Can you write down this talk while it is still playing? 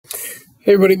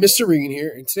Hey everybody, Mr. Regan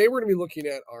here, and today we're going to be looking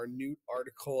at our new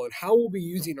article and how we'll be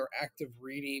using our active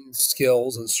reading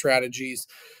skills and strategies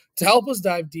to help us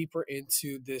dive deeper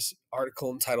into this article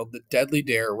entitled The Deadly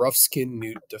Dare Rough-Skinned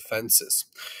Newt Defenses.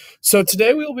 So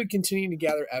today we will be continuing to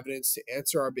gather evidence to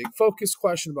answer our big focus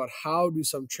question about how do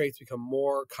some traits become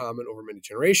more common over many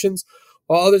generations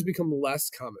while others become less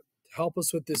common. To help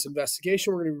us with this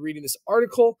investigation, we're going to be reading this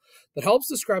article that helps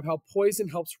describe how poison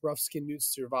helps rough-skinned newts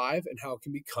survive and how it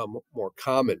can become more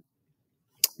common.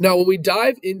 Now, when we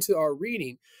dive into our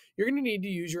reading, you're going to need to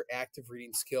use your active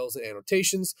reading skills and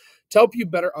annotations to help you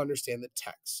better understand the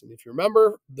text. And if you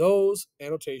remember, those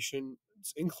annotations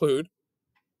include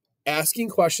asking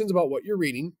questions about what you're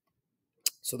reading,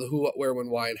 so the who, what, where, when,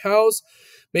 why, and hows,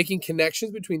 making connections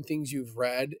between things you've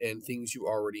read and things you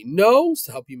already know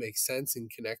to help you make sense and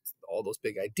connect all those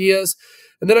big ideas,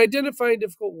 and then identifying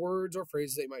difficult words or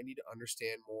phrases that you might need to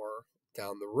understand more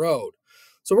down the road.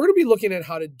 So we're going to be looking at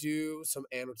how to do some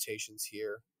annotations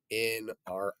here in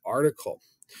our article.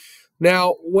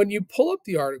 Now, when you pull up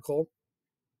the article,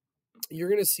 you're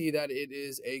going to see that it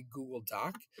is a Google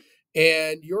Doc,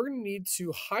 and you're going to need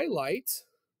to highlight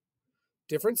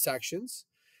different sections.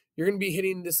 You're going to be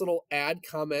hitting this little add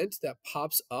comment that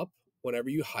pops up whenever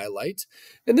you highlight.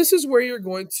 And this is where you're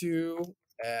going to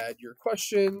add your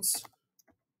questions,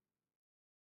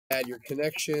 add your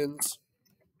connections,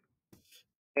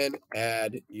 and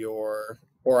add your,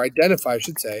 or identify, I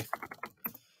should say,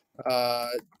 uh,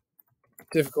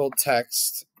 difficult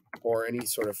text or any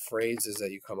sort of phrases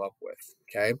that you come up with.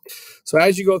 Okay. So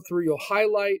as you go through, you'll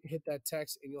highlight, hit that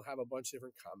text, and you'll have a bunch of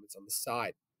different comments on the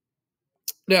side.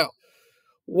 Now,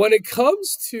 when it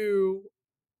comes to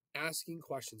asking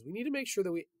questions, we need to make sure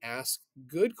that we ask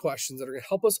good questions that are going to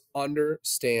help us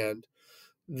understand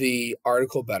the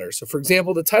article better. So, for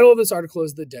example, the title of this article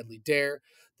is The Deadly Dare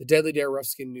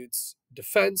Rough-Skinned Newt's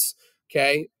Defense.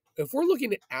 Okay. If we're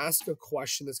looking to ask a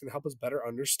question that's going to help us better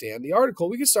understand the article,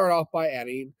 we can start off by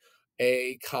adding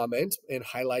a comment and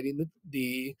highlighting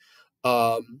the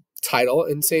title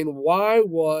and saying, why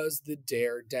was the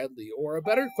dare deadly? Or a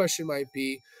better question might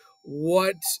be,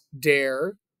 what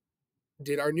dare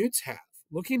did our newts have?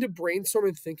 Looking to brainstorm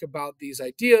and think about these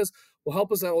ideas will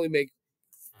help us not only make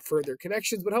further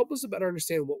connections, but help us to better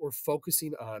understand what we're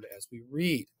focusing on as we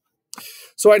read.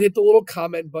 So I'd hit the little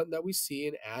comment button that we see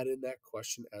and add in that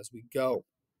question as we go.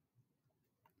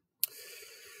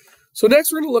 So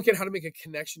next, we're going to look at how to make a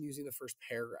connection using the first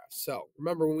paragraph. So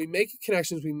remember, when we make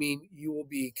connections, we mean you will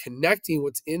be connecting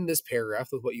what's in this paragraph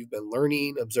with what you've been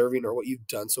learning, observing, or what you've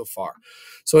done so far.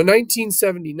 So in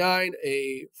 1979,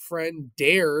 a friend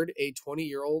dared a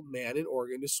 20-year-old man in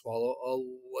Oregon to swallow a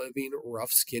living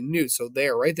rough-skinned newt. So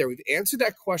right there, we've answered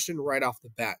that question right off the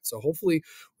bat. So hopefully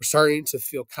we're starting to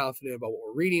feel confident about what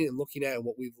we're reading and looking at and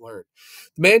what we've learned.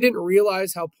 The man didn't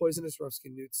realize how poisonous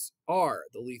rough-skinned newts are.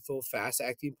 The lethal,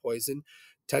 fast-acting poison,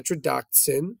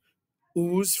 tetrodotoxin,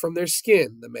 oozed from their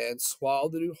skin. The man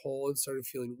swallowed the newt whole and started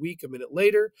feeling weak a minute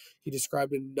later. He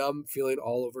described a numb feeling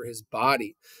all over his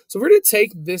body. So if we're going to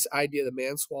take this idea, the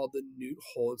man swallowed the newt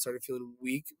whole and started feeling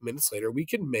weak minutes later, we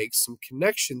can make some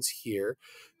connections here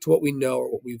to what we know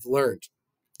or what we've learned.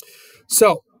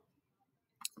 So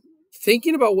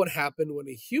thinking about what happened when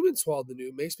a human swallowed the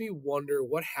newt makes me wonder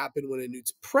what happened when a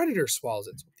newt's predator swallows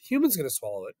it. So if the human's going to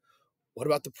swallow it, what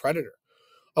about the predator?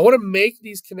 I want to make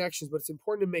these connections, but it's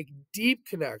important to make deep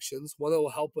connections, one that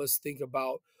will help us think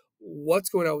about what's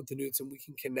going on with the newts and we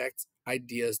can connect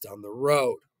ideas down the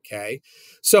road. Okay.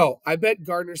 So I bet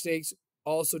gardener snakes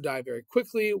also die very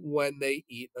quickly when they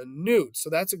eat a newt. So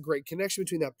that's a great connection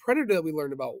between that predator that we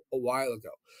learned about a while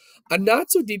ago. A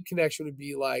not so deep connection would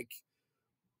be like,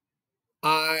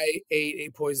 I ate a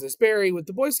poisonous berry with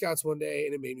the Boy Scouts one day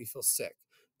and it made me feel sick.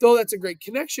 Though that's a great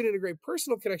connection and a great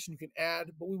personal connection you can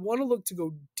add, but we want to look to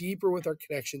go deeper with our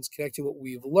connections, connecting what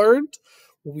we've learned,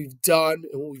 what we've done,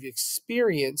 and what we've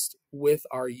experienced with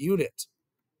our unit.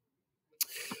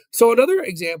 So another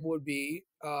example would be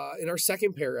in our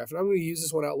second paragraph, and I'm going to use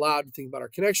this one out loud to think about our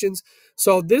connections.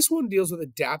 So this one deals with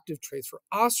adaptive traits for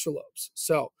australopes.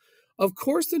 So, of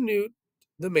course, the newt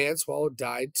the man swallowed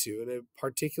died too. In that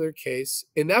particular case,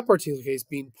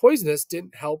 being poisonous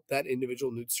didn't help that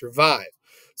individual newt survive.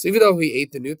 So even though he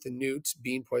ate the newt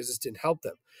being poisonous didn't help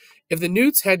them. If the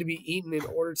newts had to be eaten in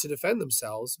order to defend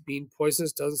themselves, being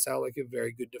poisonous doesn't sound like a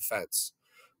very good defense.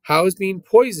 How is being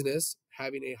poisonous,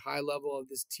 having a high level of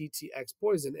this TTX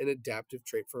poison, an adaptive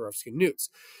trait for rough-skinned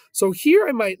newts? So here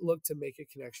I might look to make a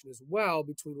connection as well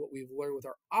between what we've learned with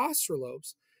our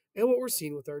australopes and what we're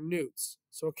seeing with our newts.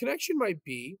 So a connection might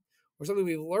be, or something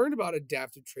we've learned about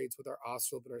adaptive traits with our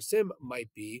oscilloscope and our sim might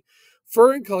be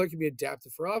fur and color can be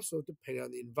adaptive for oscilloscope depending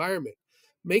on the environment.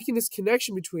 Making this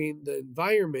connection between the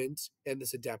environment and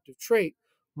this adaptive trait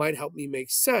might help me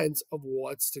make sense of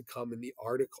what's to come in the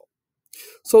article.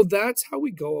 So that's how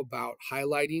we go about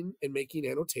highlighting and making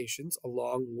annotations,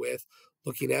 along with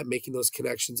looking at making those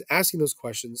connections, asking those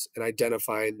questions, and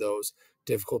identifying those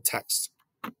difficult texts.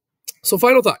 So,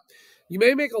 final thought, you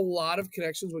may make a lot of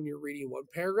connections when you're reading one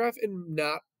paragraph and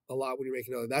not a lot when you're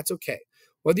making another. That's okay.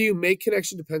 Whether you make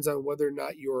connection depends on whether or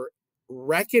not you're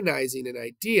recognizing an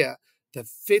idea that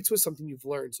fits with something you've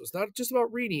learned. So, it's not just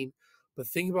about reading, but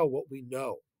think about what we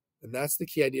know. And that's the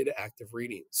key idea to active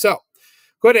reading. So,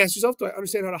 go ahead and ask yourself, do I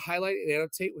understand how to highlight and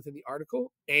annotate within the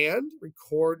article? And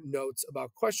record notes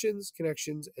about questions,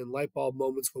 connections, and light bulb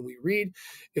moments when we read.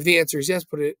 If the answer is yes,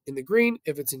 put it in the green.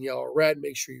 If it's in yellow or red,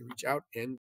 make sure you reach out and